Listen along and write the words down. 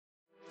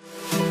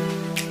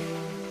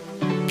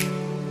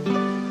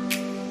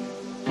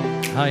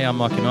Hi, I'm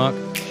Marky Mark.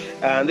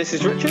 And this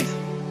is Richard.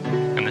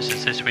 And this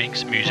is this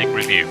week's music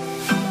review.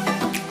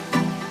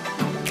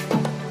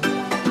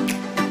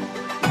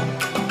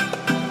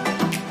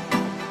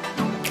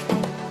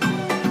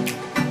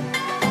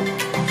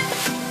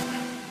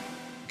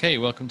 Okay,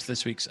 welcome to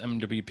this week's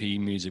MWP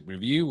music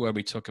review, where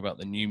we talk about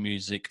the new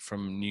music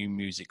from New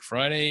Music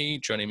Friday.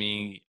 Joining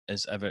me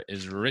as ever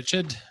is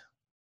Richard.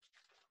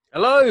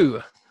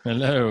 Hello.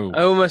 Hello.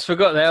 I almost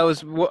forgot that.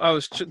 I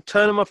was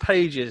turning my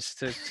pages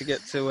to get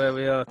to where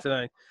we are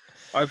today.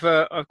 I've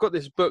got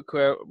this book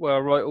where I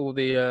write all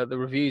the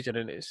reviews in,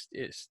 and this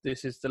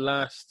is the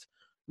last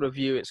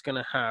review it's going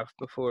to have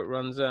before it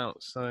runs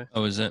out. So.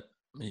 Oh, is it?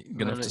 You're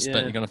gonna have to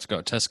spend. You're gonna have to go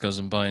to Tesco's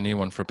and buy a new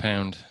one for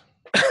 £1.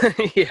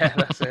 Yeah,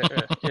 that's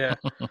it. Yeah.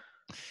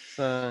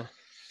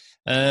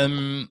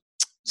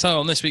 So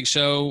on this week's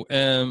show,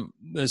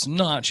 there's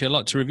not actually a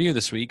lot to review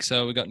this week.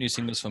 So we got new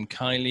singles from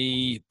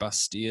Kylie,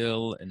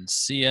 Bastille, and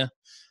Sia.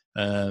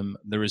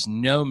 There is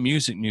no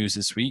music news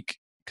this week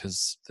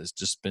because there's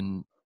just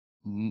been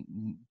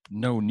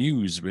no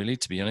news, really,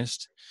 to be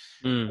honest.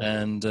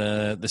 And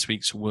this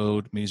week's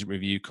World Music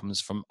Review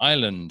comes from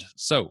Ireland.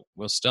 So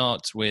we'll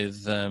start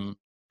with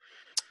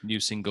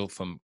new single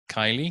from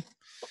Kylie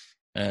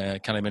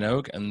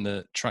Minogue, and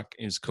the track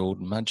is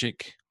called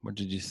Magic. What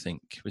did you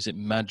think? Was it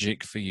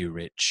magic for you,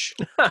 Rich?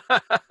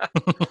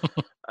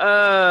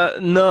 No,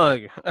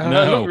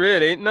 not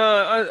really.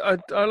 No,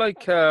 I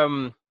like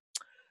it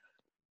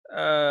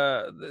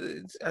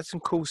had some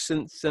cool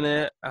synths in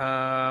it.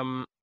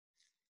 I'm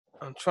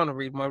trying to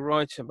read my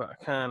writing, but I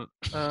can't.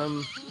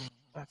 I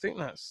think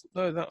that's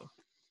that.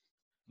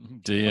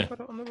 Do you? Have I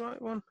got it on the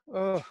right one?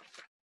 Oh.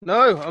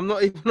 No, I'm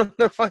not even on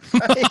the right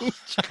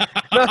page.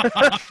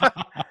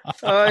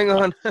 Oh, hang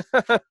on.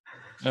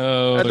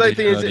 Oh, I don't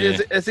think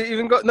has it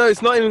even got. No,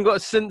 it's not even got a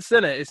synth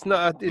in it. It's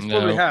not. It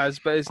probably has,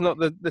 but it's not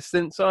the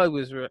synths I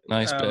was.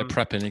 Nice bit of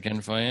prepping again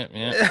for you.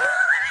 Yeah.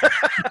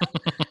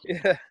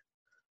 Yeah.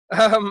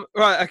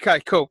 Right.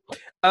 Okay. Cool.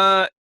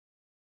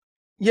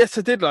 Yes,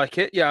 I did like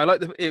it. Yeah, I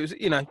like it was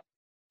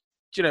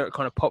generic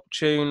kind of pop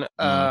tune.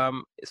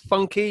 It's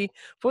funky. I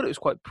thought it was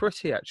quite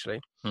pretty actually.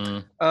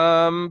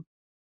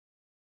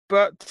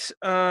 But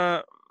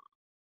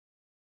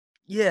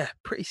yeah,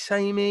 pretty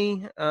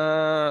samey,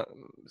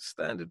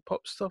 standard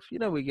pop stuff. You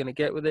know what you're going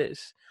to get with it.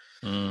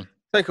 Take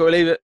it or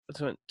leave it.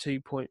 I went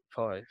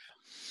 2.5.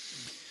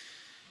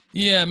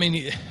 Yeah, I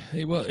mean,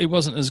 it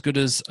wasn't as good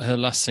as her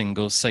last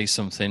single, Say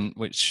Something,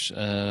 which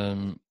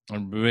I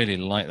really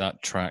like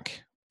that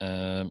track.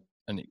 And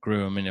it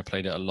grew. I mean, I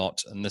played it a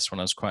lot. And this one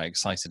I was quite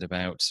excited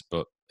about,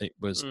 but it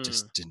was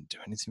just didn't do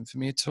anything for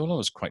me at all. I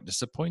was quite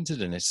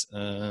disappointed in it.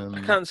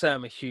 I can't say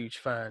I'm a huge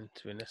fan,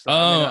 to be honest.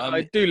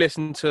 I do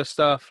listen to her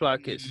stuff.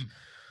 Like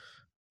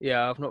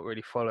I've not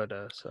really followed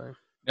her. So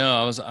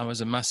no, I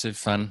was a massive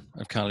fan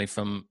of Kylie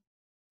from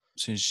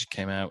as soon as she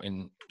came out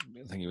in,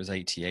 I think it was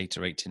 88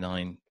 or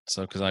 89.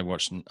 So because I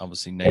watched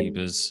obviously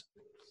Neighbours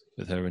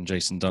with her and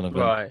Jason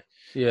Donovan. Right.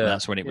 Yeah. And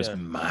that's when it was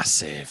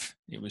massive.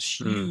 It was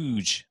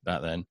huge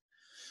back then.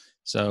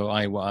 So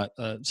I grew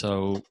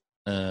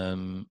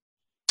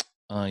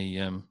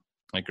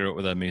up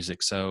with her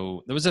music.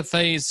 So there was a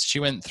phase she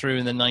went through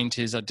in the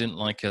 90s. I didn't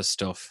like her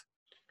stuff.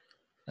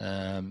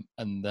 And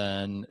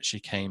then she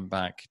came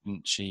back,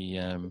 didn't she?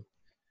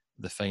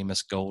 The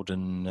famous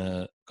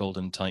golden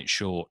tight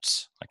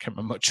shorts. I can't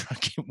remember what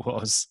track it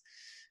was.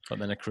 But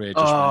then her career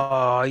just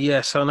went,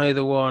 yes, I know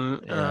the one.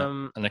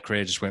 Yeah, and her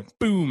career just went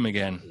boom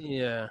again.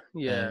 Yeah.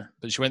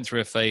 But she went through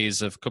a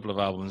phase of a couple of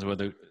albums where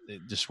it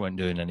just weren't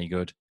doing any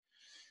good.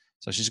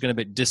 So she's going a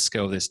bit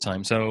disco this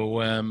time. So,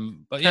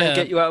 but yeah. Can't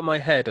Get You Out of My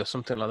Head or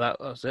something like that,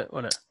 was it?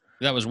 Wasn't it?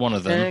 That was one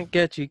of them. Can't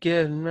Get You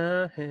Get in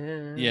My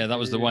Head. Yeah, that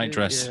was the white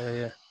dress.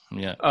 Yeah.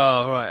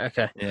 Oh, right,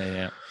 okay.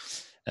 Yeah.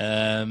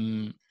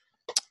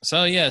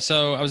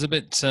 So I was a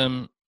bit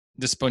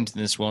disappointed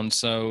in this one.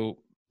 So,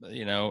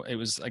 it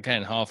was,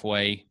 again,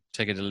 halfway,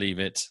 take it or leave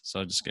it.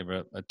 So I just gave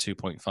her a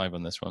 2.5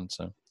 on this one.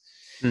 So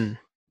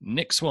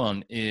next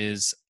one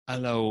is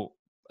Hello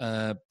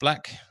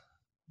Black.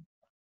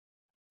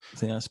 I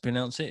think that's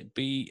pronounced it.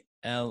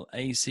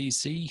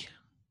 BLACC.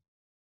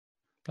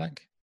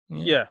 Black.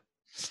 Yeah.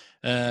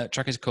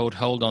 Track is called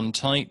Hold On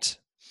Tight.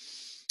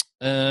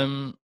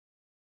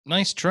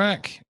 Nice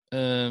track.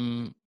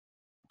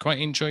 Quite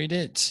enjoyed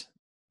it.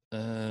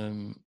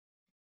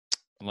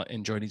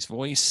 Enjoyed his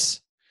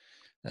voice.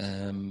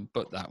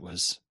 But that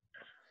was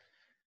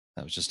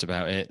just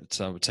about it.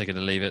 So I would take it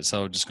or leave it.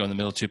 So I'll just go in the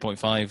middle,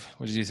 2.5.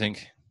 What did you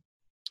think?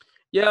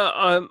 Yeah,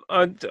 I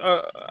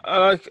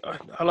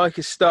like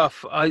his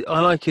stuff. I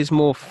like his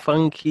more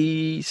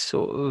funky,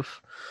 sort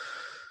of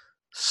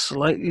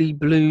slightly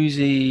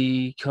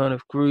bluesy, kind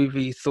of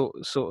groovy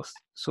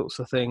sorts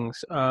of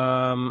things.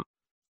 And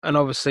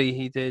obviously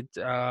he did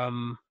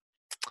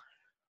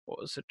what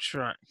was the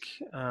track?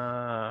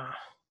 I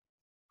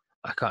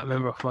can't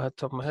remember off my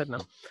top of my head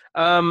now.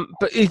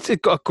 But he's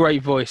got a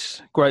great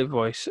voice.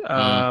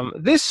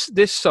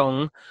 This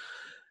song,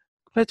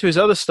 compared to his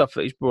other stuff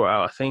that he's brought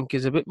out, I think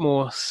is a bit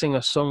more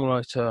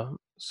singer-songwriter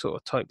sort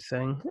of type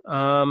thing.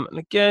 And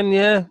again,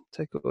 yeah,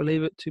 take it or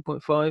leave it,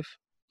 2.5.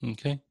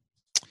 Okay.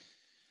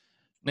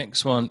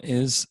 Next one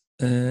is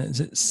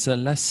it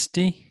Celeste?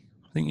 I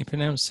think you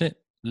pronounce it.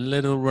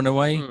 Little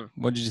Runaway.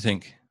 What did you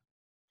think?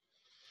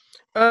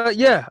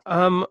 Yeah,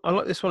 I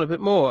like this one a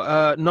bit more.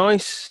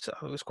 Nice.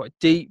 It was quite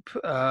deep.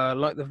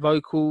 Like the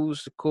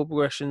vocals, the chord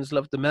progressions,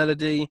 loved the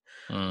melody,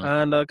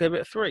 and I gave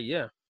it a 3.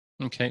 Yeah.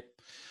 Okay.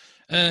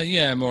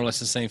 Yeah, more or less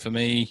the same for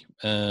me.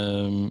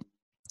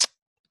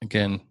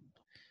 Again,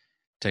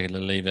 take it or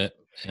leave it.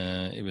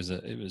 It was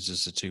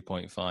just a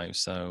 2.5,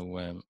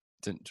 so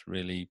didn't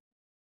really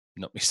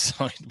knock me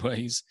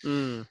sideways.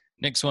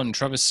 Next one,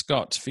 Travis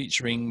Scott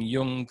featuring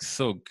Young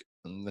Thug,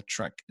 and the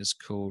track is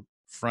called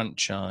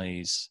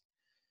Franchise.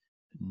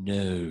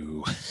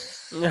 No.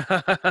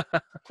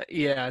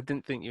 Yeah, I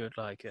didn't think you would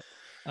like it.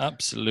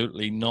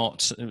 Absolutely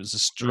not. It was a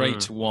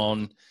straight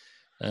one.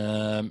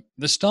 The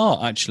start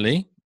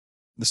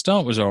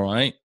was all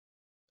right,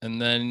 and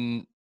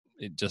then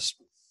it just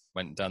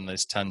went down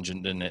this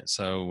tangent, didn't it?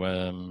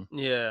 So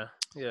yeah,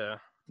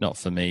 not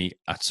for me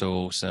at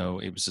all. So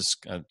it was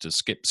just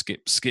skip.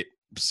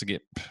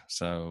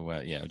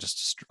 So yeah,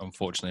 just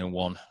unfortunately a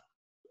 1.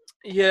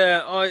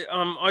 Yeah,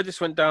 I just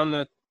went down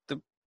the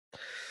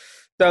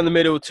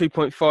middle,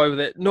 2.5 with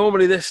it.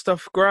 Normally this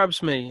stuff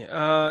grabs me.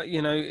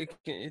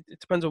 It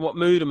depends on what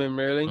mood I'm in,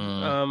 really,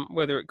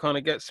 whether it kind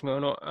of gets me or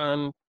not.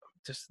 And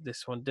just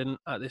this one didn't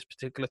at this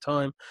particular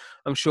time.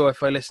 I'm sure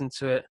if I listened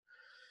to it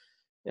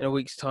in a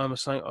week's time or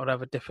something, I'd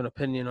have a different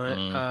opinion on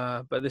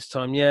it. But this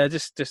time, yeah,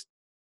 just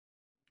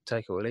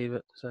take it or leave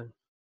it. So,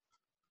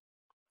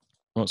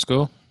 what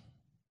score?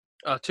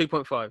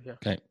 2.5. Yeah.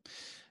 Okay.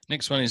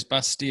 Next one is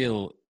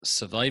Bastille,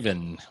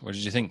 Surviving. What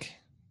did you think?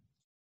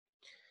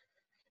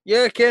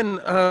 Yeah,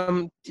 again,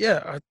 a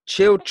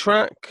chilled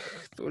track.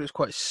 Thought it was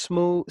quite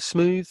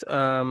smooth.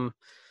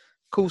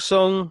 Cool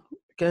song.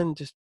 Again,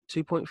 just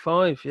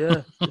 2.5.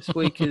 Yeah, this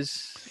week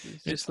is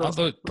just not.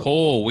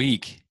 Poor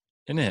week,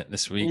 isn't it?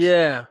 This week.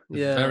 Yeah.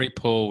 Very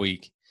poor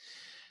week.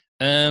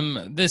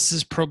 This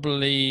is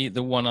probably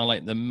the one I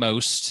like the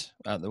most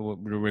at the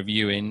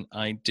reviewing.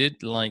 I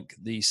did like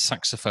the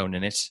saxophone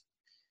in it.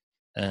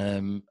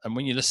 And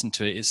when you listen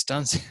to it,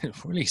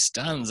 it really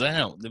stands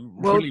out.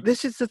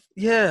 This is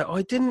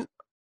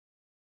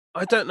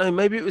I don't know.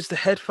 Maybe it was the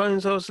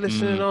headphones I was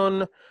listening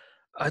on.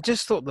 I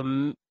just thought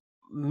the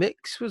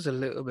mix was a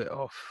little bit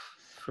off.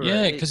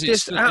 Because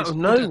it's just out of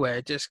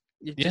nowhere. Just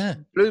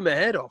blew my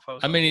head off.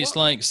 It's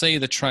like, say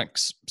the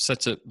track's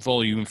set at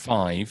volume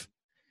 5,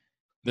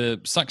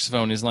 the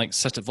saxophone is like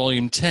set at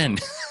volume 10.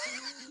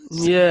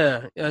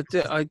 Yeah,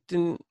 I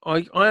didn't.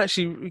 I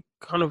actually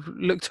kind of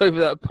looked over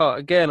that part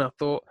again. I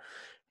thought,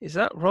 is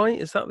that right?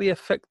 Is that the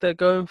effect they're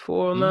going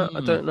for on that?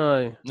 I don't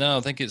know. No, I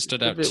think it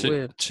stood out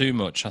too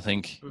much, I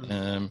think.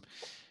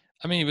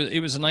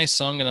 It was a nice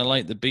song, and I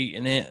liked the beat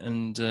in it,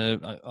 and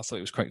I thought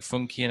it was quite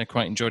funky, and I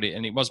quite enjoyed it,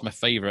 and it was my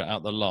favourite out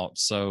of the lot.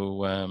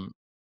 So,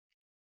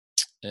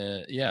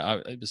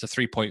 it was a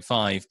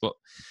 3.5, but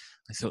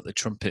I thought the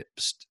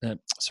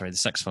the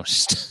saxophone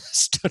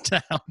stood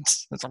out.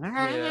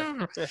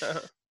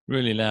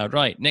 Really loud.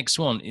 Right, next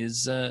one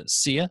is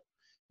Sia,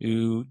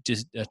 who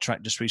did a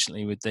track just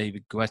recently with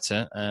David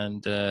Guetta,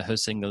 and her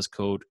single is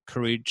called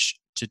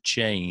Courage to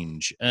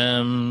Change.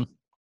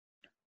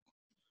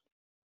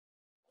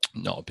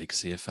 Not a big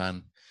Sia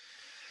fan.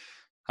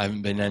 I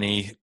haven't been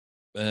any.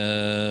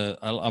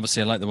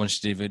 Obviously, I like the one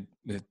she did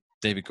with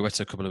David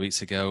Guetta a couple of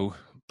weeks ago,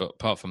 but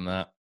apart from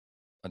that,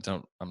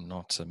 I'm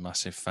not a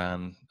massive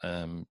fan.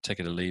 Take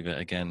it or leave it.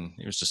 Again,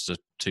 it was just a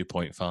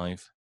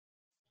 2.5.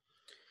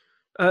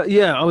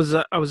 I was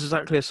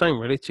exactly the same,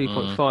 really.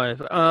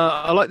 2.5.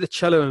 I like the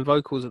cello and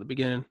vocals at the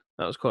beginning.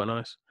 That was quite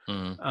nice.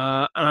 And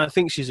I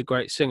think she's a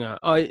great singer.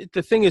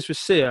 The thing is with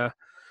Sia,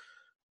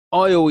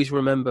 I always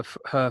remember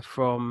her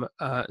from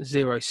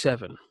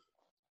 07.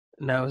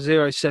 Now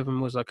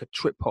 07 was like a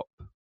trip hop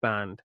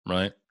band,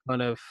 right?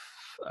 Kind of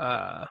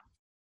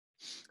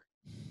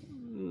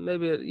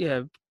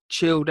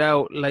chilled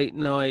out late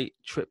night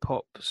trip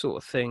hop sort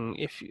of thing.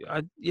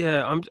 I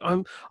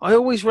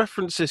always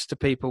reference this to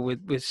people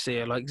with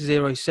Sia, like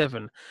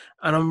 07,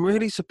 and I'm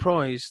really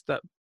surprised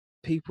that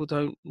people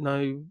don't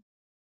know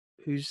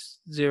who's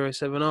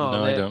 07 are.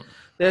 No, I don't.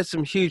 There's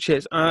some huge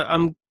hits.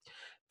 I'm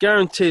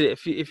guaranteed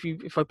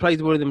if I played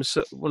one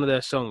of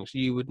their songs,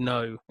 you would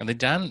know. And they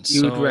dance.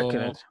 You would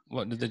recognize.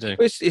 What did they do?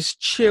 It's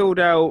chilled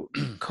out,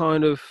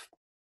 kind of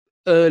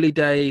early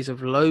days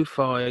of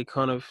lo-fi,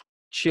 kind of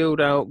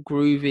chilled out,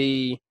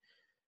 groovy,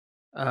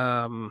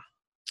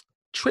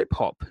 trip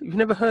hop. You've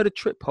never heard of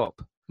trip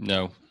hop?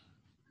 No.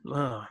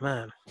 Oh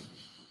man.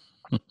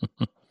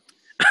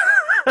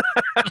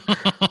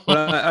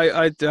 Well,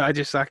 I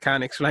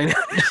can't explain it.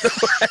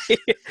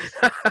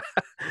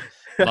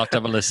 I'll have to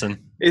have a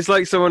listen. It's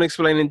like someone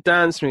explaining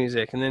dance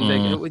music, and then they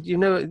go,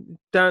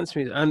 dance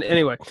music. And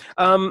anyway,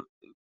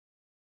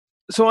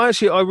 so I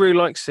really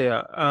like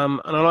Sia,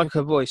 and I like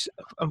her voice.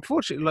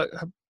 Unfortunately, like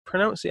her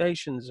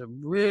pronunciations are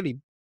really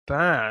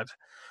bad.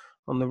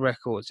 on the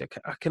records.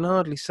 I can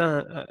hardly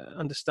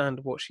understand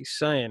what she's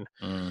saying.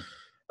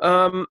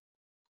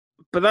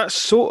 But that's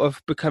sort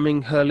of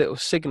becoming her little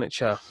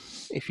signature,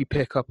 if you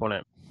pick up on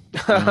it.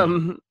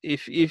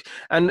 If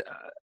and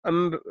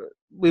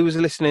we was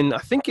listening, I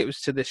think it was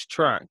to this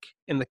track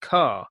in the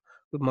car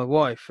with my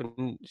wife,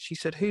 and she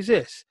said, "Who's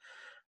this?"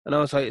 And I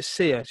was like, "It's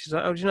Sia." She's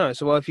like, "How do you know?"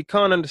 So, well, if you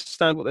can't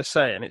understand what they're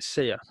saying, it's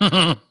Sia.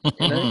 You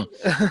know.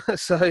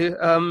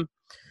 So,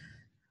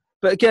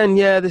 but again,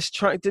 yeah, this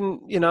track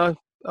didn't. You know,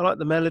 I like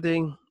the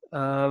melody.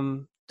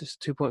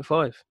 Just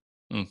 2.5.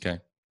 Okay.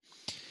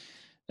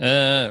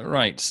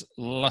 Right.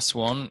 Last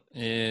one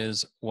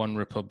is One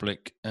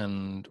Republic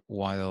and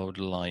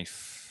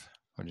Wildlife.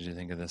 What did you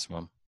think of this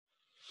one?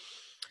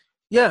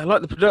 Yeah, I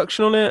like the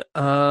production on it.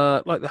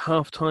 Like the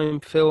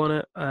halftime feel on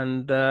it,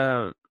 and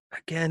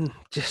again,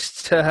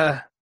 just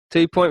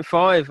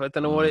 2.5. I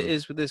don't know what it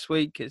is with this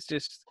week. It's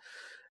just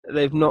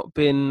they've not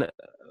been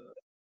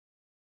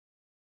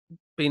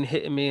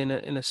hitting me in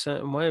a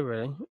certain way,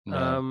 really.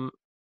 No.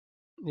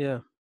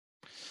 Yeah.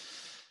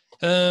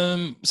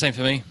 Same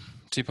for me.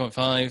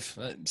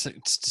 2.5.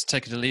 Just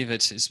take it or leave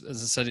it. As I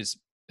said, it's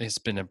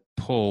been a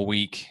poor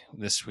week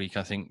this week.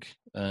 I think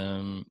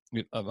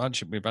we've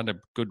had a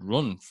good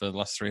run for the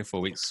last 3 or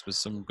 4 weeks with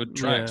some good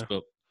tracks,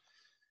 but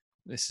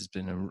this has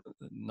been a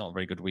not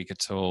very good week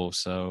at all.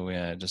 So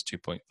yeah, just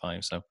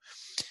 2.5. So,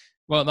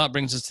 well, that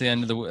brings us to the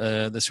end of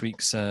the this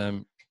week's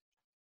New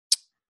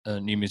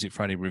Music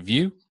Friday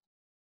review.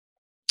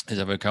 As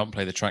ever, I can't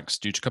play the tracks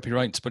due to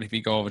copyrights, but if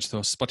you go over to the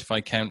Spotify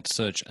account,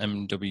 search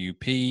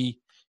MWP,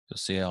 you'll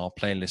see our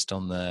playlist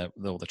on there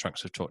with all the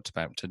tracks we've talked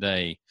about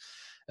today.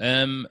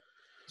 There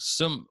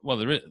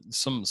is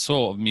some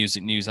sort of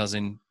music news, as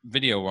in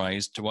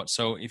video-wise, to watch.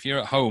 So if you're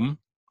at home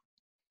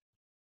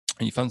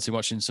and you fancy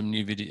watching some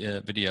new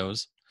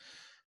videos,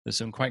 there's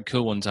some quite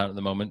cool ones out at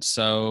the moment.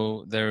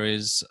 So there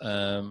is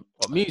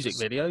music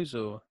videos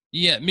or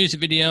music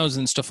videos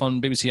and stuff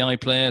on BBC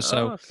iPlayer.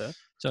 So. Okay.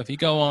 So if you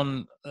go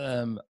on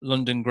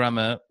London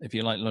Grammar, if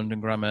you like London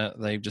Grammar,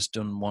 they've just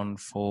done one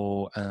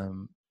for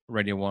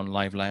Radio 1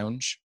 Live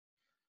Lounge.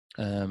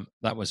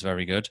 That was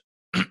very good.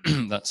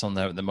 That's on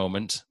there at the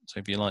moment. So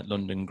if you like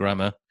London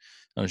Grammar,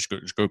 she's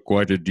got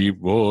quite a deep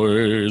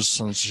voice.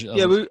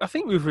 Yeah, I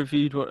think we've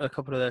reviewed a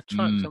couple of their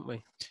tracks, haven't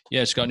we?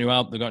 Yeah, they've got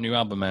a new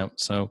album out.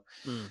 So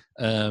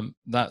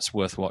that's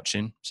worth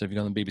watching. So if you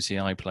go on the BBC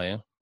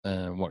iPlayer,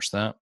 watch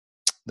that.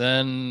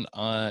 Then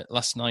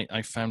last night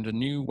I found a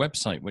new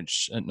website,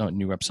 a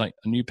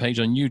new page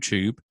on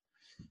YouTube,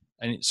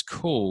 and it's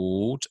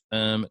called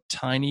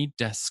Tiny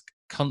Desk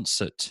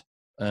Concert.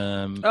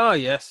 Oh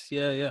yes,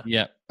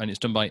 yeah, and it's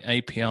done by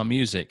APR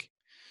Music.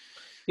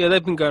 Yeah,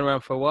 they've been going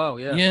around for a while.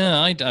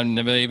 Yeah, I've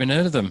never even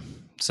heard of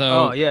them.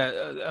 So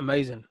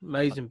amazing.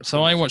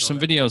 So I watched some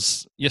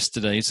videos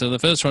yesterday. So the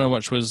first one I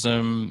watched was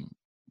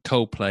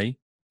Coldplay.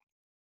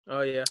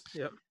 Oh yeah.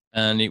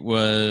 And it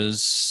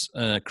was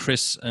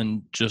Chris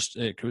and just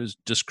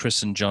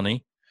Chris and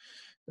Johnny.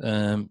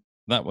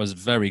 That was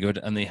very good,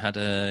 and they had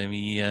a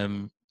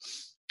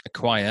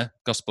choir,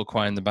 gospel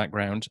choir in the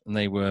background, and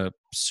they were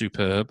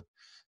superb.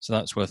 So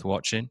that's worth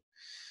watching.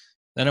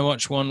 Then I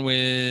watched one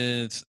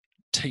with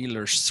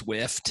Taylor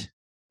Swift.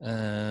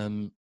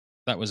 That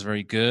was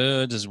very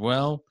good as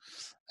well.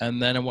 And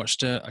then I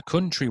watched a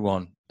country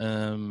one,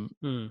 a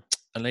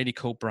lady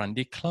called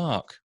Brandy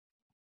Clark,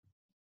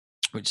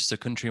 which is a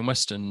country and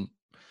western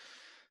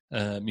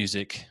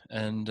music,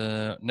 and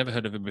never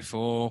heard of her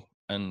before.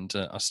 And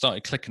I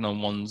started clicking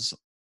on ones,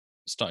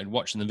 started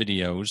watching the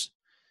videos.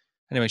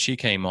 Anyway, she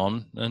came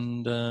on,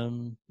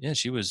 and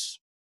she was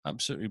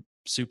absolutely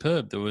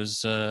superb. There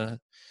was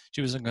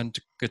she was on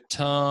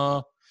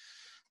guitar.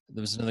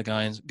 There was another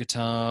guy on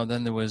guitar.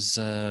 Then there was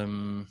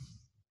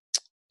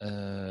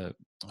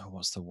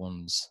what's the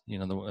ones? You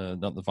know,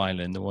 not the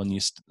violin, the one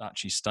you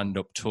actually stand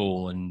up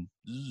tall and.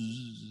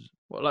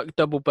 What, like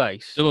double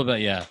bass? Double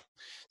bass, yeah.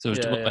 So it was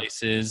double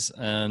basses,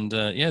 and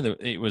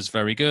it was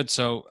very good.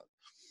 So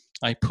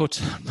I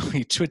put on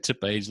my Twitter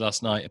page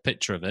last night a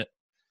picture of it.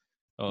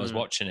 I was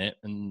watching it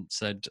and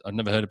said, I'd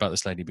never heard about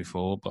this lady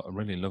before, but I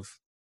really love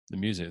the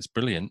music. It's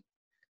brilliant.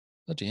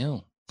 Bloody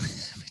hell. My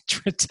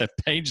Twitter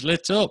page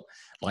lit up.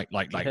 Like.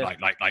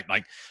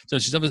 So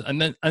she's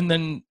and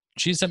then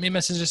she sent me a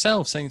message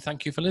herself saying,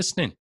 thank you for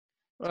listening.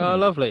 Oh,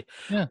 lovely.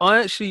 Yeah.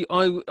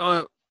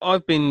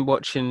 I've been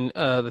watching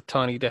the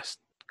Tiny Desk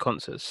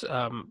concerts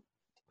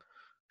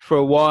for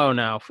a while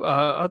now.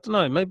 I don't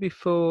know, maybe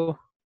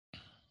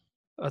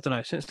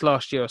since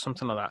last year or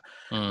something like that.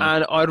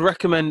 And I'd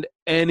recommend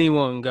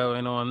anyone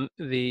going on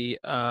the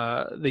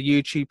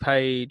YouTube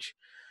page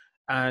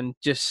and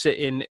just sit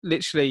in,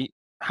 literally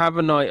have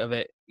a night of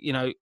it, you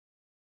know,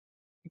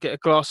 get a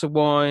glass of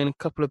wine, a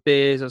couple of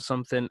beers or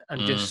something,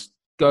 and just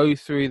go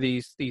through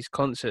these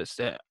concerts.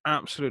 They're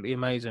absolutely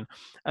amazing.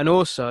 And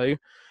also,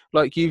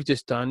 like you've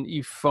just done,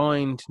 you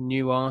find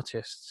new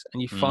artists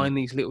and you find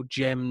these little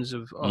gems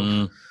of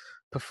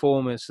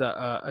performers that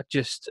are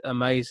just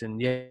amazing.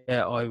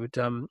 Yeah, I would.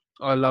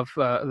 I love.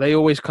 They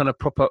always kind of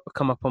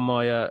come up on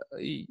my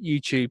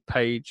YouTube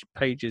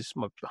pages,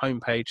 my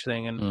homepage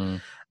thing,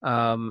 and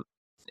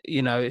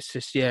it's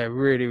just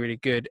really, really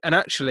good. And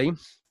actually,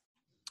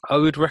 I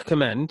would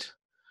recommend.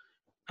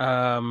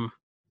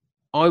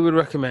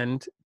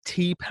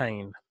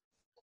 T-Pain,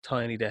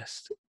 Tiny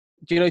Desk.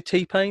 Do you know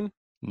T-Pain?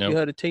 No. You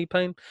heard of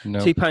T-Pain? No.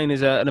 T-Pain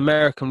is an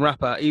American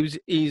rapper.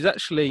 He's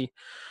actually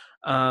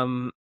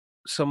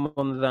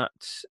someone that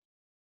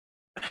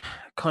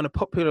kind of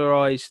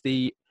popularized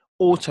the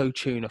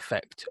auto-tune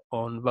effect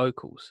on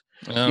vocals.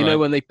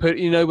 When they put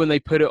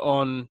it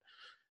on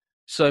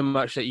so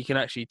much that you can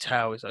actually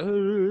tell it's like,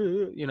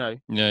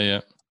 Yeah.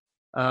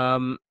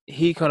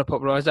 He kind of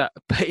popularized that,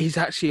 but he's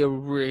actually a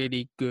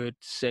really good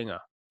singer.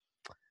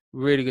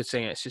 Really good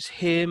singer. It's just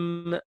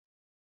him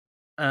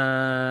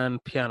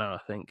and piano, I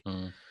think.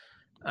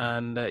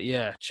 And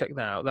check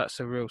that out.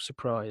 That's a real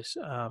surprise.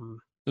 I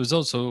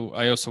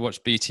also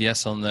watched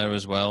BTS on there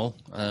as well,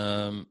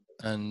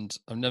 and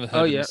I've never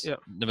heard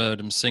never heard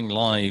them sing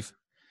live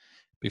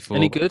before.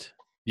 Any good?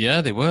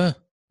 Yeah, they were.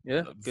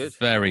 Yeah, good.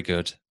 Very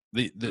good.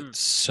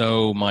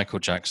 So Michael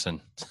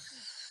Jackson.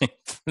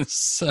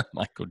 So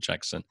Michael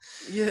Jackson.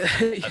 Yeah.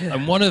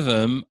 And one of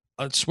them,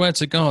 I swear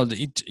to God,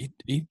 he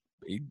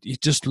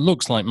just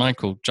looks like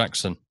Michael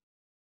Jackson.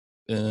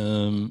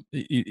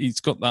 He's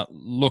got that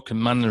look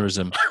and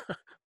mannerism.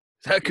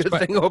 Is that a good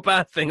thing or a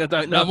bad thing? I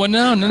don't know. Well,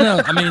 no.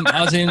 I mean,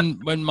 as in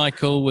when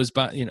Michael was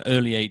back,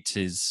 early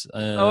 80s.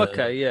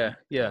 Okay, yeah.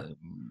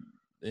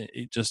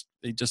 He just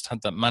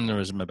had that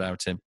mannerism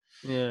about him.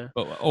 Yeah.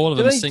 But all of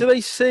them do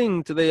they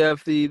sing? Do they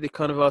have the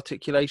kind of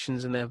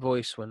articulations in their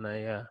voice when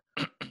they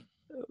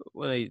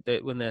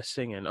when they're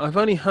singing? I've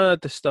only heard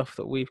the stuff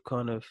that we've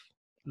kind of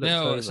looked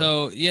over.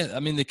 So yeah,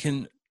 I mean they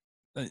can,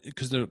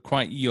 because they're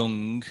quite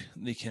young,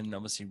 they can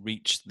obviously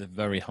reach the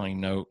very high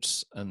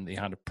notes, and they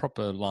had a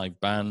proper live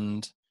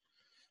band.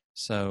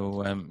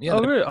 So yeah.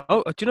 Oh really?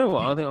 Oh, do you know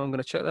what? I think I'm going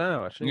to check that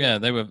out. Actually. Yeah,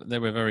 they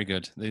were very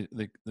good. They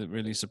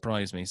really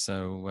surprised me.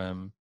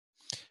 So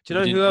do you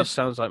know who else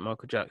sounds like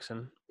Michael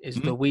Jackson? Is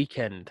The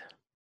Weeknd.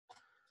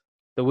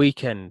 The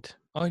Weeknd.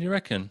 Oh, do you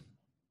reckon?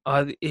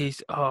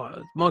 He's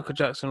Michael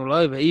Jackson all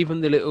over.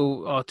 Even the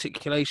little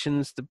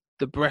articulations,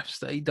 the breaths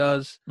that he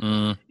does,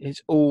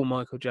 it's all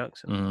Michael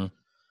Jackson.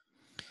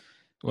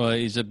 Well,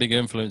 he's a big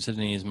influence,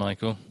 isn't he? Is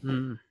Michael?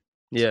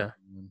 Yeah.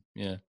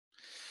 Yeah.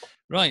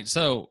 Right.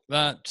 So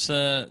that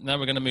now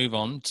we're going to move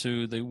on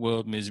to the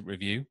World Music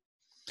Review,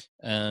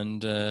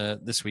 and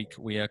this week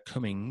we are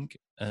coming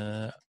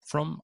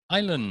from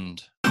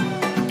Ireland.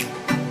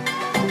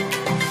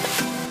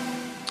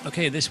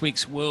 Okay, this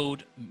week's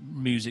World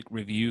Music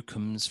Review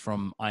comes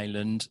from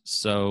Ireland.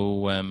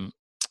 So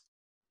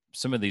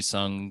some of these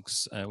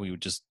songs we were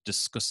just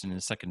discussing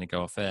a second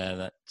ago off air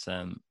that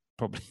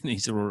probably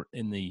these are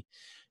in the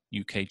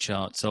UK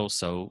charts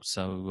also.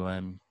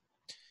 So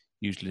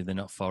usually they're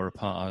not far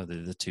apart, are they,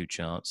 the two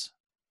charts?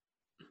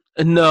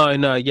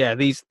 No. Yeah,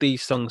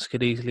 these songs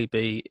could easily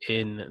be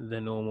in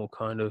the normal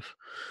kind of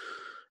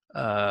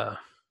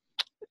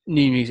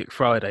New Music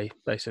Friday,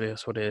 basically.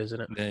 That's what it is,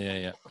 isn't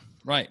it? Yeah.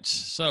 Right,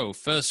 so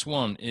first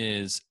one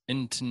is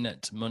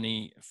Internet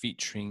Money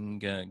featuring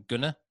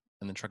Gunna,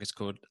 and the track is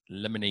called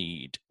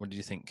Lemonade. What do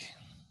you think?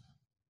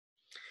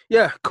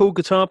 Yeah, cool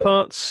guitar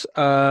parts,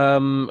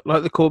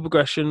 like the chord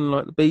progression,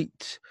 like the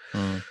beat.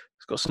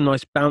 It's got some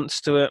nice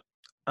bounce to it.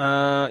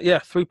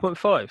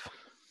 3.5.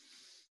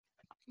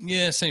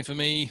 Yeah, same for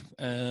me.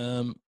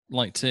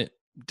 Liked it.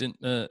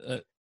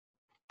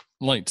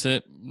 Liked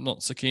it.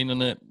 Not so keen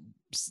on it.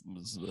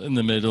 In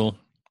the middle.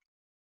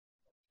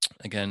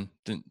 Again,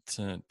 didn't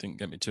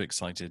get me too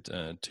excited.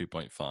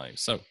 2.5.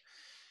 So,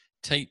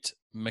 Tate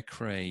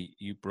McRae,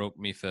 You Broke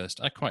Me First.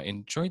 I quite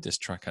enjoyed this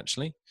track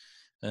actually.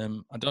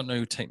 I don't know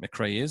who Tate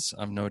McRae is.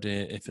 I've no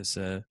idea if it's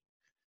a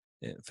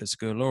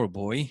girl or a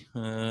boy.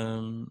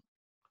 I've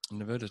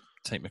never heard of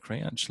Tate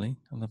McRae actually.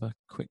 I'll have a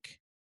quick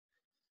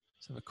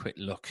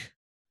look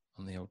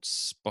on the old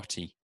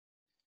spotty.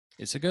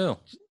 It's a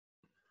girl.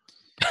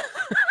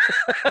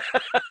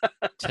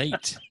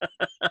 Tate.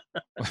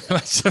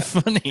 What's so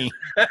funny?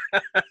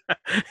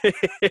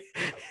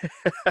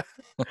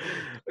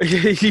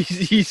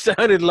 You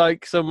sounded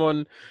like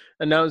someone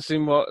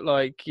announcing what,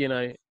 like,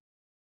 like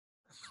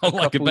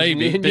a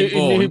baby,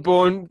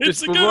 newborn.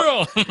 It's a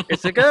girl.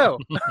 It's a girl.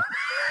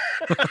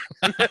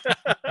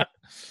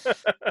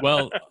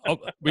 Well,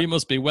 we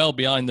must be well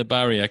behind the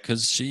barrier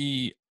because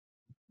she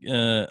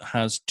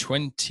has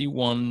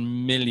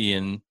 21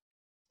 million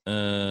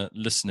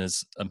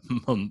listeners a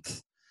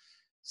month.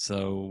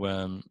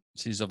 So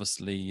she's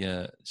obviously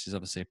a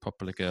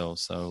popular girl.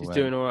 So she's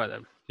doing all right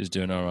then. She's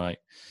doing all right.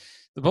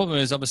 The problem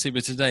is obviously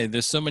with today,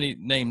 there's so many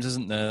names,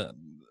 isn't there?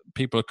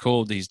 People are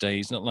called these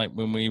days. Not like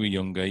when we were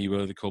younger, you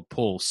were called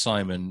Paul,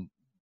 Simon,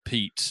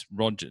 Pete,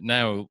 Roger.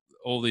 Now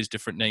all these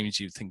different names.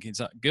 You think, is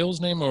that a girl's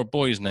name or a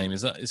boy's name?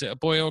 Is it a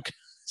boy or?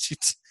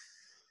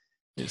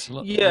 It's a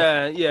lot.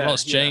 Yeah. A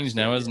lot's changed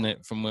now, hasn't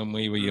it, from when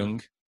we were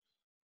young?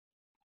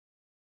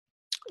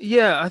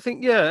 Yeah, I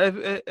think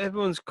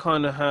everyone's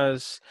kind of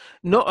has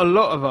not a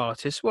lot of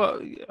artists.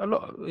 Well, a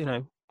lot,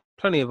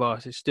 plenty of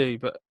artists do,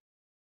 but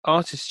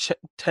artists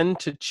tend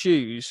to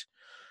choose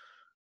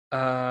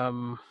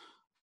um,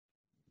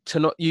 to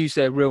not use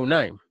their real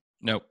name.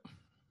 Nope.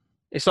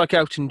 It's like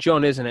Elton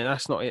John, isn't it?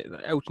 That's not it.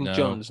 Elton No.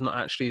 John's not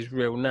actually his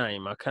real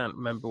name. I can't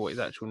remember what his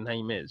actual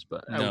name is,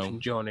 but No.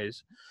 Elton John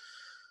is.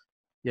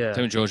 Yeah.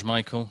 Same with George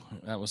Michael.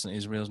 That wasn't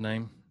his real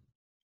name.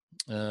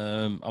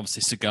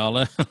 Obviously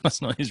Segala,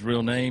 that's not his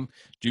real name.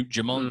 Duke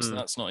Jamont,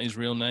 that's not his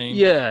real name.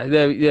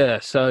 Yeah.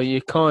 So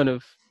you kind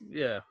of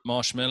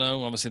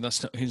Marshmello, obviously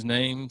that's not his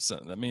name. So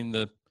I mean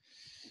the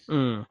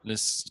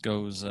list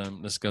goes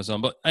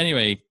on. But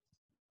anyway,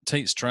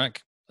 Tate's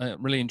track, I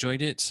really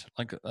enjoyed it.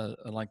 I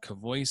like her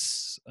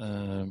voice.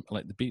 I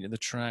like the beat of the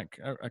track.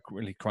 I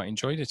really quite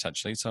enjoyed it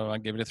actually. So I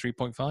gave it a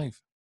 3.5.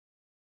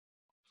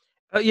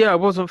 I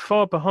wasn't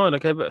far behind. I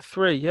gave it a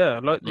 3. Yeah, I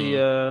like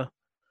the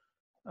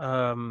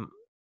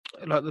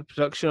like the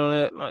production on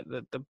it, like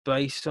the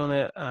bass on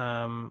it,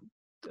 and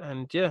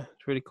yeah, it's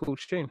a really cool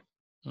tune.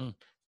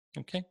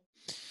 Okay.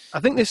 I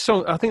think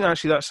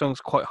actually that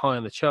song's quite high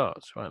on the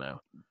charts right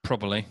now.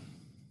 Probably.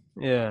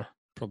 Yeah.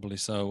 Probably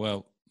so.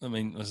 Well, I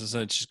mean, as I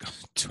said, she's got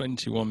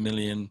 21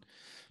 million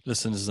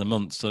listeners a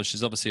month, so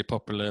she's obviously a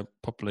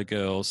popular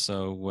girl.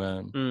 So,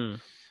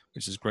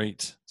 which is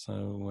great.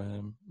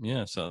 So,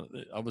 So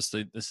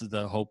obviously, this is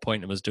the whole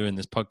point of us doing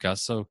this podcast.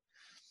 So,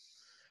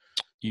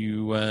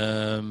 you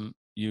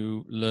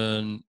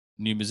learn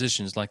new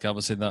musicians, like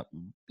obviously that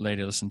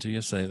lady I listened to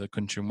yesterday, the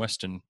country and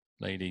western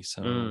lady.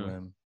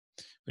 So,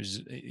 which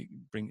is it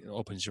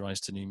opens your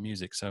eyes to new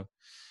music. So,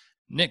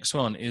 next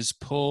one is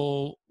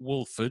Paul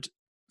Wolford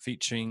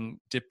featuring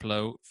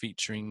Diplo,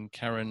 featuring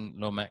Karen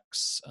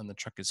Lomax, and the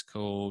track is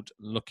called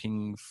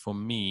 "Looking for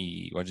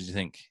Me." What did you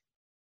think?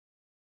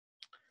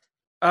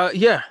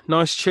 Yeah,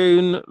 nice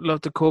tune.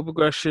 Love the chord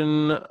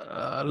progression.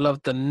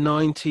 Love the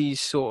 90s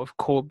sort of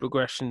chord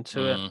progression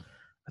to it.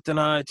 I don't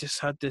know. I just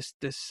had this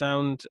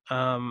sound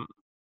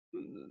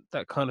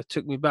that kind of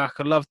took me back.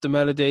 I loved the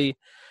melody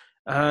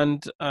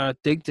and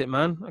digged it,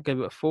 man. I gave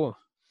it a 4.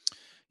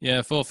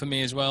 Yeah, 4 for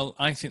me as well.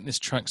 I think this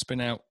track's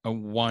been out a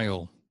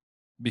while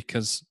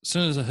because as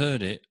soon as I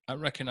heard it, I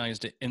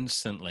recognized it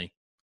instantly.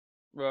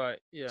 Right,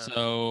 yeah.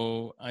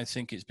 So I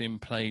think it's been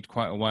played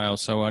quite a while.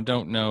 So I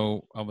don't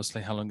know,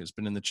 obviously, how long it's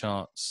been in the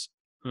charts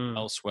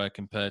elsewhere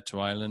compared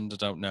to Ireland. I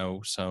don't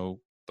know.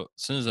 So, but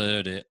as soon as I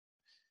heard it,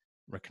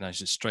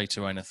 recognized it straight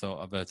away, and I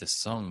thought I've heard this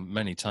song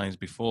many times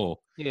before.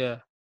 Yeah.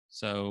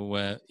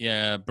 So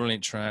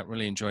brilliant track.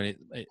 Really enjoyed it.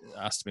 It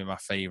has to be my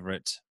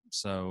favorite.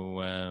 So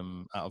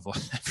out of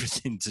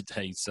everything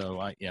today, so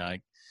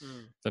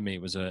for me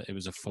it was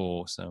a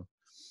 4. So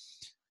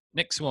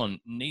next one,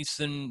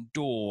 Nathan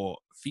Dorr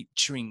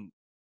featuring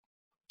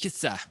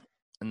Kissa,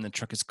 and the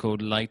track is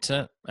called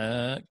Lighter.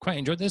 Quite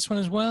enjoyed this one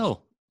as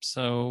well.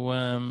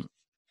 So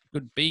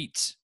good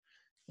beat.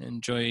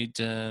 Enjoyed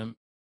the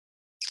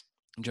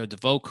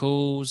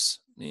vocals.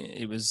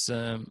 It was.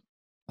 I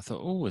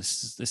thought, oh,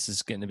 this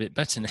is getting a bit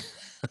better now.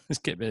 It's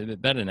getting a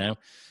bit better now.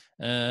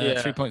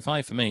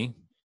 3.5 for me.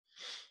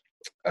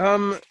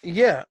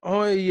 Yeah,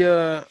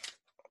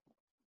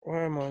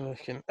 where am I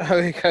looking? Oh,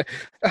 okay.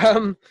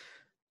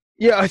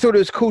 Yeah, I thought it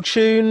was a cool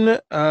tune.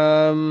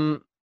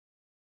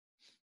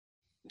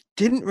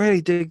 Didn't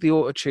really dig the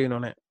auto tune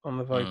on it, on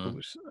the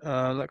vocals.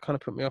 That kind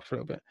of put me off a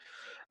little bit.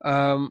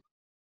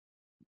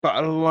 But I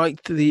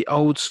liked the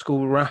old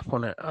school rap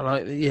on it.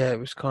 it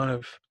was kind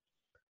of,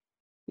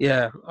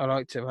 I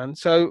liked it, man.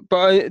 So, but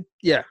I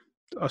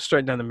was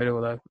straight down the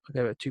middle though. I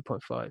gave it a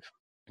 2.5.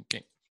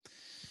 Okay.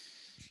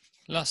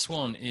 Last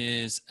one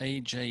is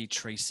AJ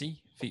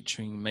Tracy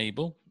featuring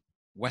Mabel,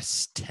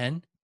 West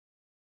 10.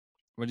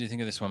 What do you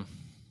think of this one?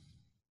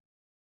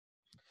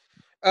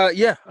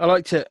 Yeah, I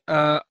liked it.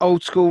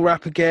 Old school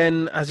rap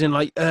again, as in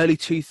like early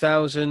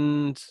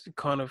 2000s,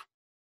 kind of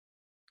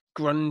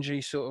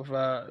grungy sort of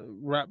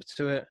rap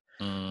to it.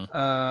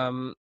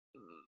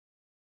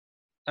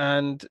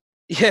 And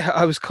yeah,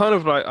 I was kind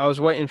of like, I was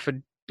waiting for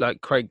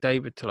like Craig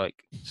David to like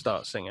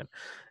start singing.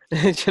 Do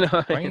you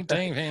know? Craig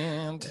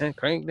David. Yeah,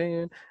 Craig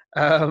David.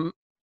 So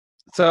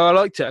I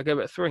liked it. I gave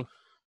it a 3.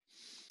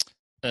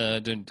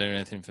 Didn't do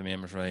anything for me,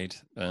 I'm afraid.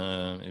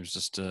 It was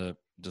just a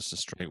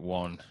straight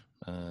 1.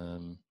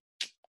 Didn't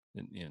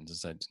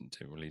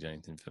really do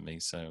anything for me.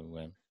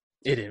 So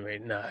it didn't really.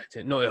 No, it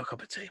didn't. Not your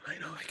cup of tea, mate.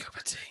 Not your cup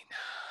of tea.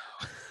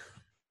 No.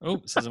 Oh,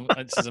 it says I'm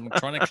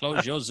trying to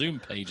close your Zoom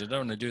page. I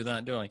don't want to do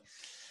that, do I?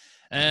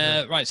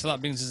 Right, so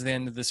that brings us to the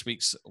end of this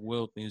week's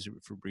World Music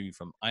Review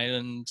from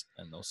Ireland,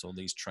 and also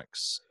these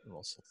tracks are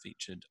also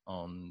featured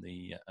on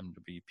the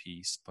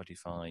MWP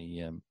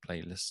Spotify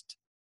playlist.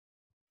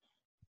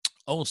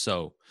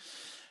 Also,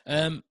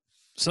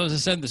 so as I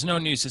said, there's no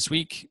news this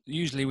week.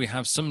 Usually we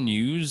have some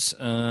news,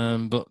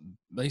 but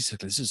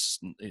basically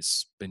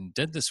it's been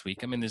dead this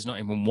week. I mean, there's not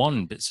even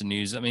one bit of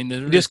news. I mean,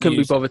 you just couldn't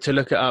be bothered to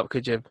look it up,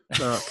 could you?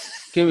 Mark?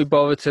 Couldn't be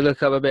bothered to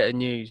look up a bit of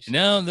news.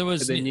 No, there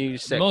was the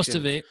news section. Most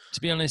of it,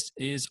 to be honest,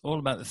 is all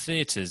about the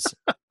theatres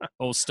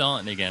all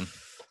starting again.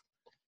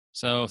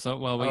 So I thought,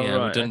 well, Oh, we've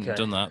right, done okay.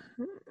 that.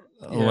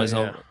 Otherwise,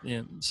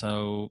 Yeah.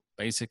 So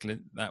basically,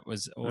 that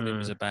was all it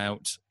was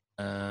about.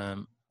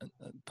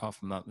 Apart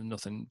from that,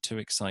 nothing too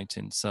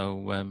exciting.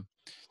 So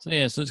so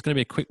it's going to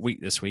be a quick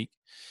week this week.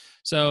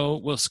 So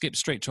we'll skip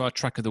straight to our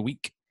track of the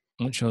week.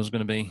 What show's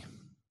going to be?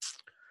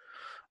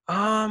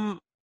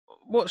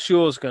 What's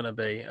yours gonna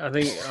be? I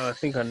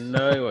think I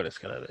know what it's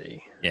gonna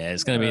be. Yeah,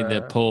 it's going to be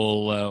the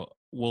Paul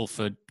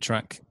Wolford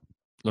track.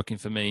 Looking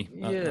for Me.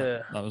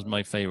 That was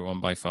my favourite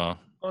one by far.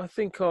 I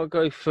think I'll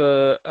go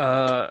for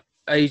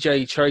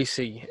AJ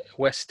Tracy,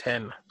 West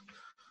 10.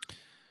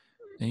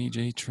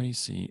 AJ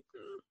Tracy.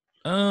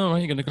 Oh,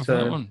 you're going to go for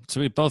that So- one.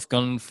 So we've both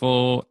gone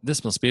for.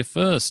 This must be a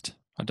first.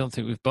 I don't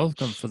think we've both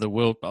gone for the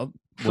world.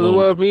 For the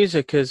world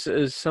music has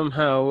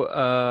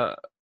somehow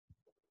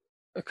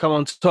come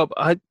on top.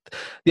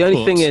 The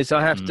only thing is,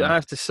 I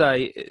have to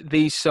say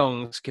these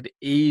songs could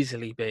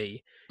easily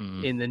be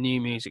in the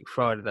New Music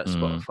Friday that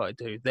Spotify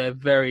do. They're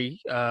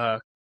very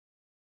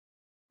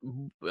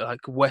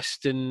like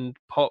Western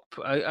pop.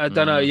 I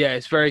don't know. Yeah,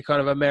 it's very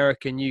kind of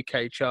American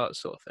UK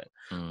charts sort of thing,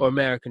 or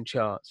American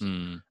charts.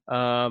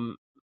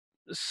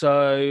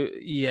 So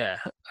yeah,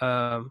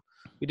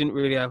 we didn't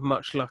really have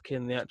much luck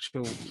in the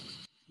actual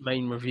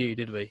main review,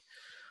 did we?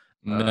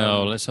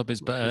 No, let's hope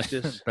it's better.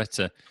 Just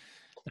better,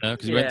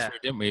 because we went through,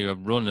 didn't we, a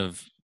run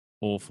of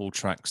awful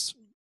tracks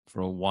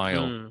for a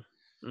while.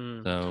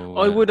 So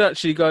I would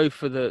actually go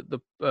for the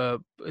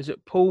is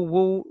it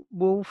Paul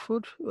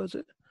Wolford? Was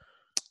it?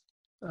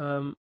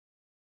 The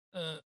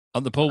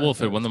Paul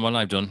Wolford one, the one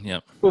I've done, yeah.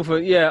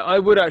 Wolford, yeah, I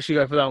would actually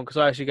go for that one because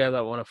I actually gave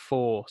that one a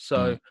 4.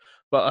 So,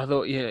 but I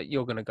thought, yeah,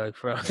 you're going to go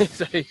for it,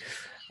 so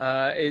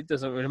it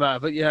doesn't really matter.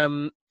 But yeah,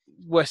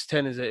 West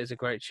 10 is a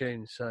great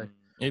tune. So,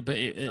 if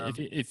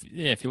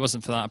it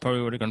wasn't for that, I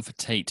probably would have gone for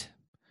Tate.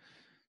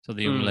 So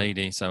the young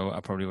lady. So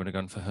I probably would have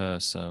gone for her.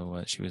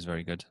 So she was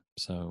very good.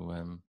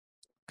 So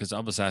because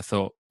obviously I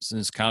thought,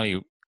 since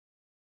Kylie,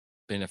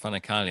 being a fan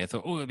of Kylie, I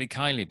thought, oh, it'd be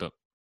Kylie, but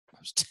I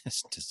was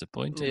just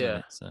disappointed in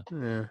it. So.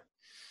 Yeah.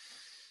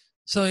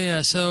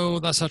 So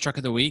that's our track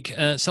of the week.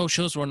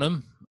 Socials, run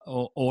them,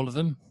 all of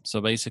them. So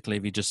basically,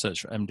 if you just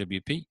search for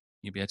MWP,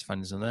 you'll be able to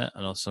find us on there,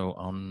 and also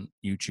on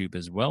YouTube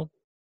as well.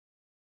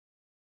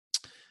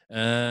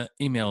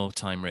 Email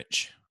time,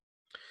 Rich.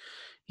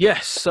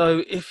 Yes.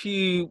 So if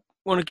you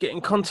want to get in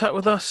contact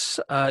with us,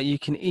 you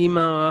can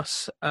email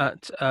us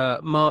at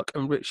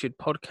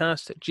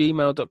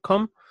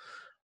markandrichardpodcast@gmail.com.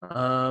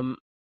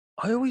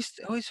 I always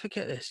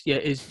forget this. Yeah,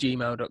 it's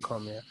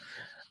gmail.com. Yeah.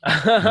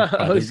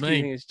 I always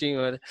think it's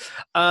Gmail.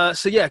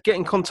 So yeah, get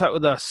in contact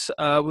with us.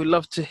 We'd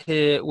love to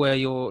hear where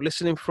you're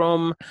listening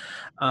from,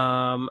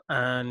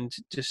 and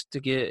just to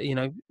get,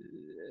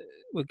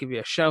 we'll give you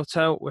a shout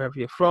out wherever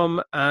you're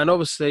from, and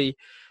obviously,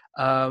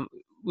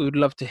 we would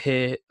love to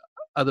hear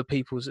other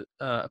people's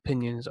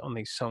opinions on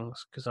these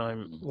songs, because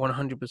I'm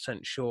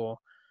 100% sure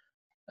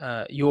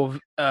your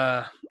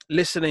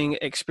listening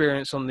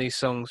experience on these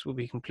songs will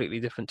be completely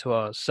different to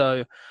ours.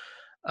 So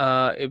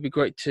it'd be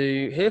great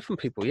to hear from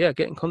people. Yeah,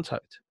 get in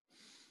contact.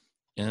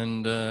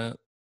 And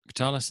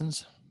guitar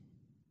lessons?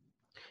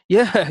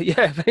 Yeah.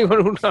 If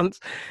anyone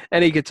wants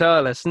any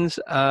guitar lessons,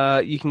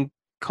 you can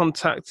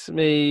contact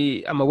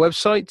me at my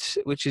website,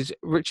 which is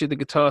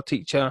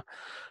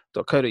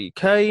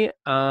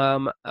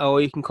richardtheguitarteacher.co.uk,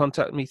 or you can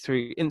contact me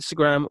through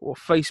Instagram or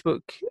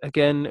Facebook.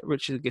 Again,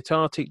 Richard the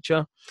Guitar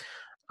Teacher.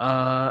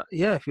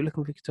 If you're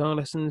looking for guitar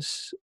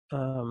lessons,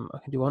 I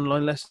can do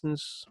online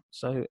lessons.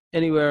 So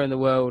anywhere in the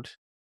world,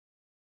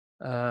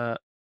 I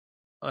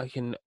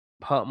can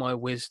part my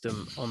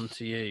wisdom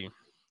onto you.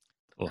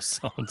 Or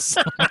songs.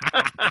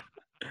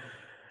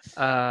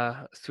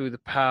 Through the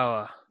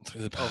power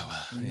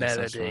of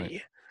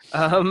melody.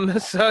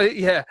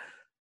 Right.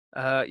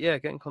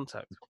 Get in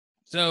contact.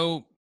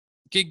 So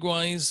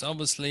gig-wise,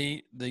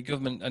 obviously, the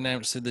government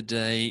announced the other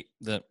day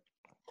that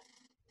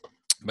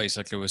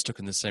basically we're stuck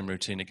in the same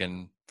routine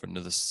again for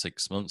another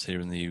 6 months here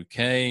in the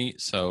UK.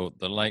 So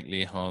the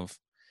likely of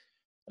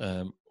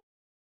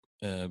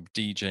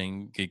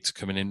DJing gigs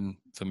coming in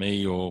for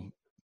me, or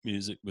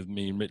music with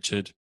me and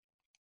Richard,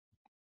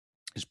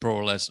 is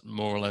more or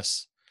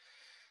less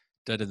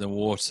dead in the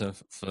water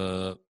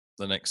for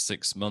the next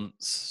 6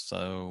 months.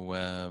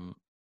 So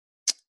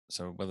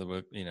whether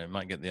we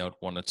might get the odd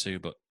one or two,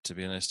 but to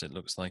be honest, it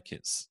looks like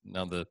it's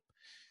now the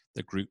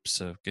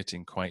groups are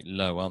getting quite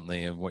low, aren't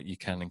they, of what you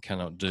can and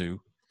cannot do.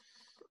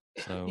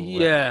 So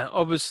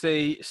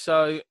obviously.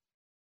 So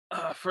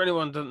for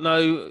anyone who doesn't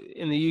know,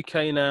 in the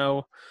UK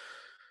now,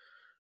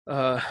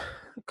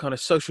 kind of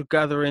social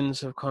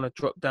gatherings have kind of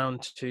dropped down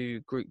to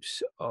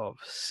groups of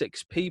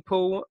 6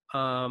 people.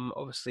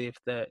 Obviously, if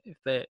they're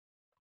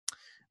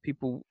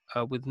people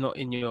with not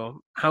in your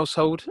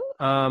household,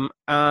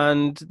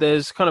 and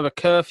there's kind of a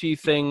curfew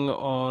thing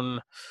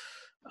on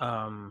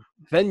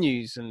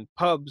venues and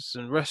pubs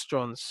and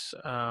restaurants,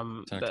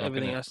 that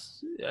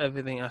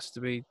everything has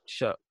to be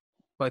shut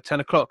by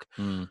 10 o'clock,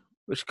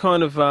 which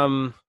kind of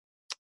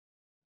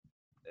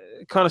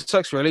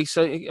sucks, really.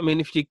 So I mean,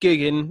 if you're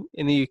gigging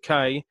in the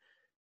UK,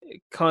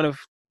 it kind of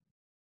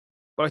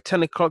by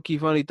 10 o'clock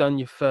you've only done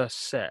your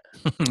first set.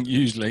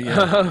 Usually,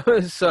 yeah.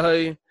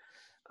 So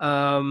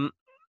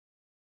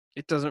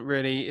it doesn't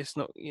really. It's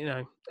not.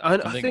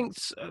 I think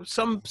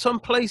some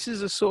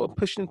places are sort of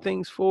pushing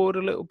things forward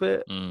a little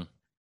bit.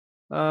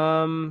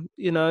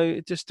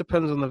 It just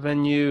depends on the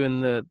venue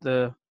and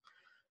the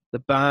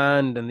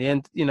band and the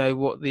end.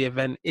 What the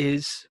event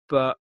is,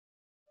 but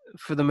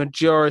for the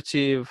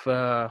majority of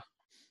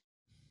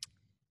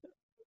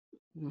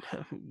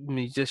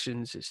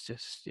musicians, it's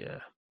just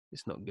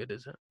it's not good,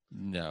 is it?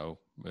 No,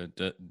 we're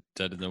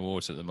dead in the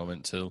water at the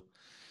moment till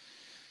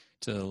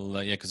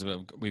because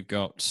we've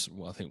got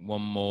I think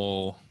one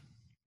more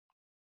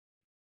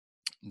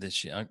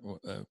this year. I've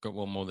got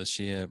one more this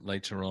year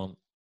later on,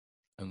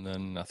 and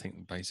then I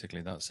think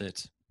basically that's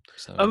it.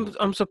 So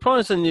I'm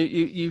surprised that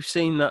you've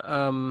seen that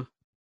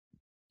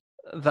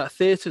that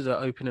theatres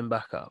are opening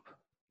back up.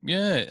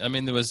 Yeah, I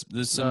mean there was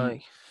another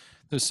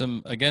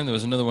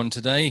one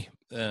today.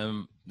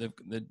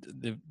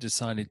 They've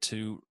decided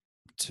to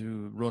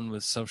run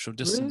with social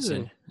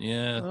distancing. Really?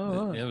 Yeah,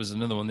 wow. there was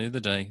another one the other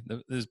day.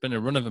 There's been a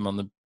run of them on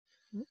the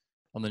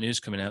news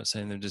coming out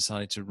saying they've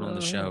decided to run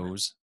the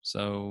shows.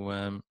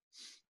 So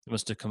they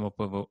must have come up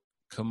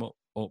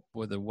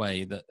with a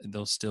way that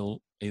they'll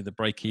still either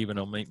break even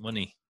or make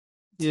money.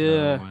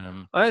 Yeah,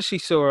 so, I actually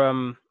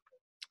saw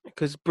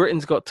because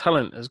Britain's Got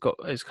Talent has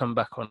come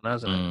back on,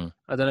 hasn't it?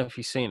 I don't know if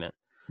you've seen it.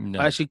 No.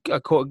 I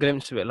caught a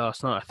glimpse of it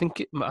last night. I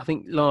think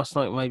last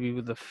night maybe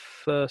with the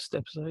first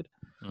episode.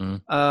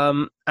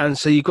 And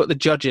so you've got the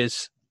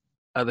judges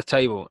at the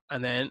table,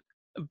 and then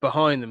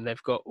behind them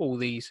they've got all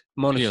these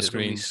monitors, all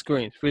these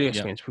screens, video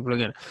screens. People are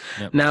looking.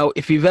 Yep. Now,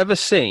 if you've ever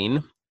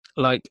seen,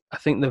 like, I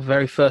think the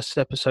very first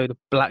episode of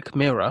Black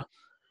Mirror,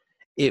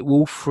 it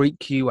will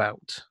freak you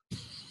out.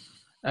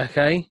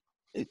 Okay,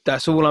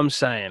 that's all I'm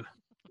saying.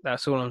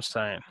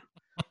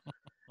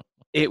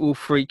 It will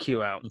freak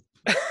you out.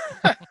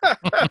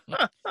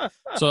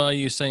 So are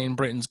you saying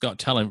Britain's Got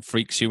Talent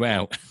freaks you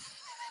out?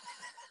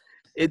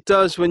 It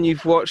does when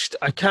you've watched.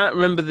 I can't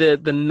remember the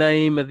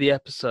name of the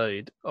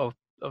episode of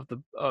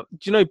the. Do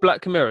you know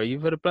Black Mirror?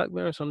 You've heard of Black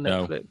Mirror? It's on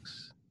Netflix.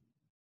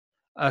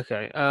 No.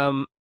 Okay.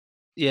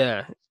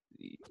 Yeah,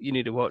 you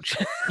need to watch.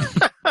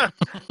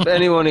 But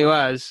anyone who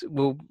has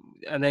will,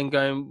 and then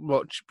go and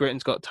watch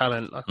Britain's Got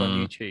Talent on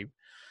YouTube,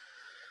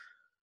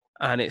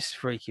 and it's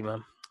freaky,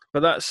 man.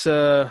 But that's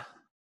for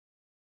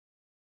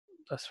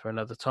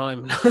another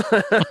time.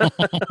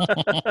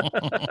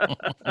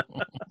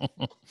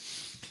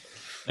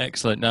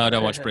 Excellent. No, I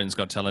don't watch Britain's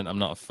Got Talent. I'm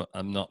not.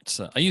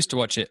 I used to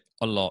watch it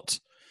a lot,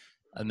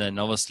 and then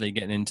obviously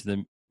getting into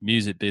the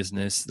music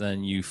business,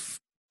 then you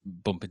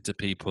bump into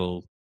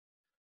people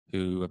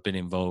who have been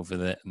involved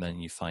with it, and then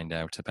you find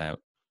out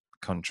about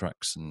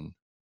contracts and.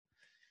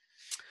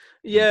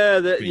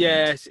 It's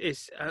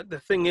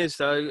the thing is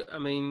though. I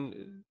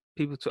mean,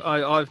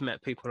 I've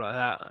met people like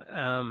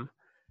that.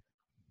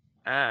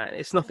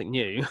 It's nothing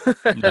new.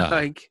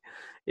 No.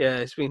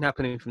 It's been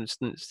happening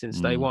since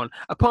day one.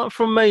 Apart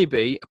from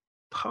maybe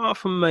Pop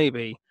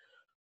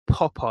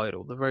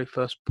Idol, the very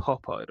first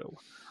Pop Idol.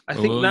 I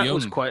think that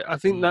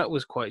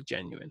was quite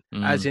genuine.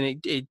 As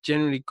in, it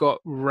generally got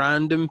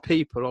random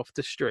people off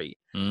the street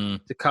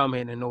to come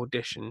in and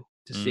audition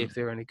to see if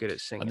they're any good at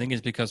singing. I think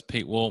it's because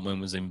Pete Waltman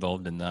was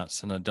involved in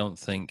that, and I don't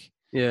think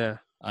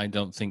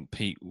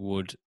Pete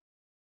would.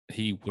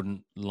 He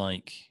wouldn't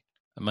like.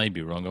 I may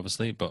be wrong,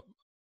 obviously, but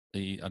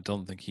I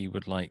don't think he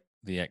would like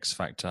the X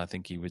Factor. I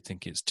think he would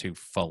think it's too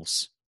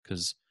false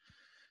because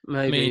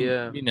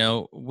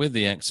with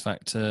the X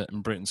Factor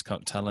and Britain's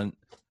Got Talent,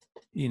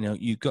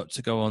 you've got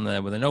to go on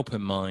there with an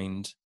open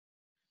mind,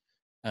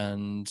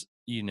 and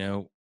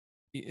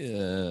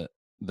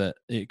that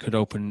it could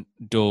open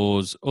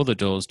other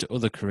doors to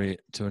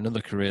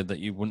another career that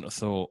you wouldn't have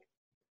thought,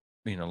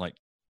 like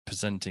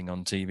presenting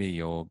on TV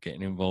or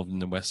getting involved in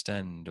the West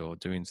End or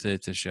doing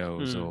theatre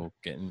shows or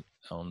getting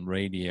on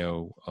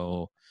radio,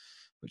 or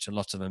which a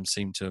lot of them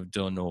seem to have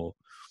done, or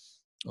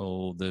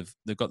they've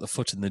got the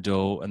foot in the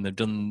door and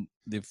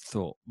they've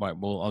thought, right,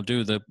 well, I'll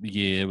do the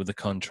year with the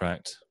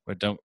contract where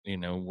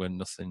we're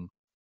nothing,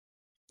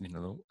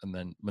 and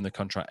then when the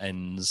contract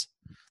ends,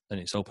 then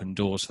it's open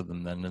doors for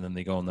them then, and then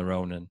they go on their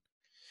own. And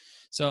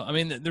so, I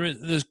mean,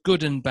 there's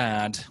good and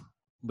bad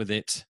with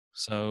it.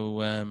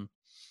 So, I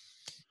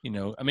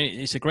mean,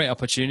 it's a great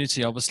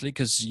opportunity, obviously,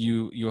 because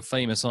you're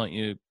famous, aren't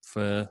you,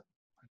 for,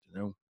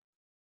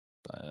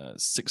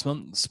 6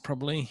 months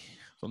probably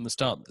from the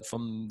start of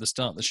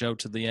the show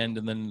to the end,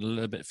 and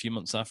then a few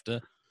months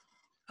after.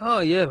 Oh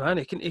yeah, man!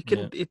 It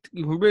can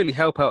really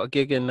help out a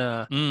gig in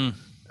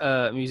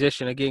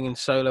musician, a gig in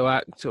solo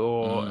act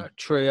or a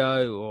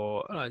trio,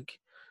 or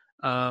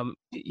can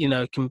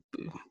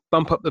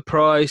bump up the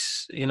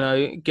price.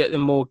 Get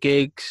them more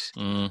gigs,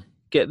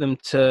 get them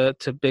to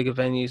bigger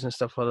venues and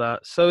stuff like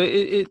that. So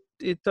it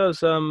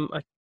does.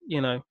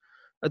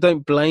 I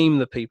don't blame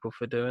the people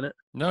for doing it.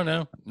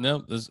 No.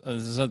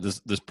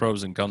 There's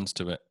pros and cons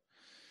to it.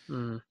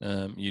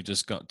 You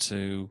just got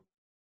to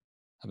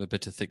have a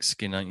bit of thick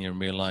skin, aren't you, and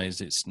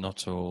realise it's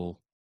not all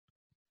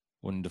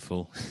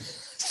wonderful.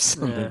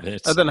 some of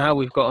it. I don't know how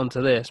we've got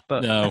onto this,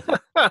 but No.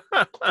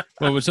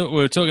 Well, we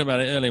were talking about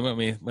it earlier, weren't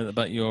we?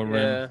 About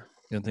your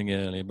thing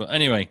earlier. But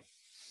anyway,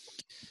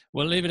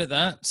 we'll leave it at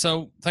that.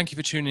 So thank you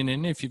for tuning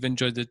in. If you've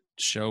enjoyed the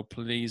show,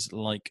 please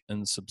like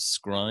and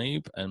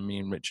subscribe. And me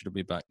and Richard will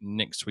be back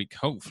next week,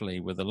 hopefully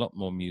with a lot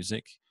more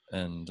music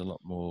and a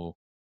lot more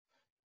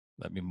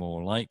that we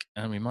more like.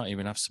 And we might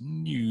even have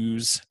some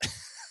news.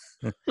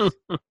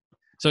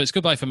 So it's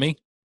goodbye for me.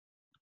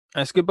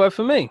 That's goodbye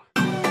for me.